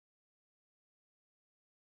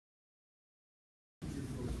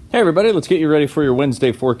Hey everybody, let's get you ready for your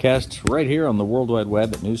Wednesday forecast right here on the World Wide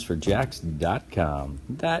Web at newsforjacks.com.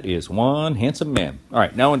 That is one handsome man. All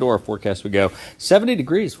right, now into our forecast we go. 70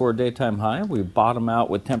 degrees for a daytime high. We bottom out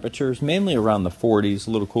with temperatures mainly around the 40s,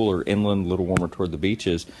 a little cooler inland, a little warmer toward the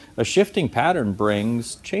beaches. A shifting pattern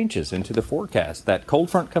brings changes into the forecast. That cold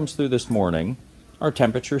front comes through this morning. Our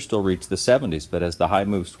temperatures still reach the 70s, but as the high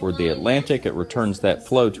moves toward the Atlantic, it returns that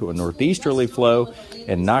flow to a northeasterly flow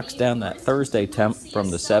and knocks down that Thursday temp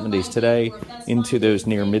from the 70s today into those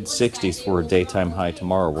near mid-60s for a daytime high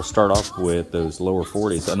tomorrow. We'll start off with those lower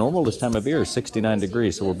 40s. A normal this time of year is 69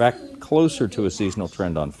 degrees, so we're back closer to a seasonal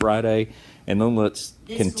trend on Friday. And then let's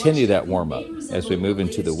continue that warm-up as we move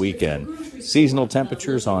into the weekend. Seasonal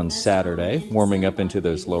temperatures on Saturday, warming up into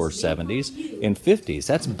those lower 70s and 50s.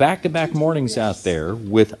 That's back-to-back mornings out there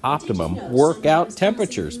with optimum workout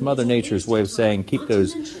temperatures. Mother Nature's way of saying keep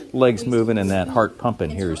those legs moving and that heart pumping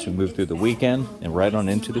here as we move through the weekend and right on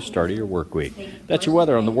into the start of your work week. That's your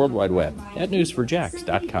weather on the World Wide Web at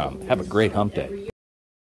newsforjacks.com. Have a great hump day.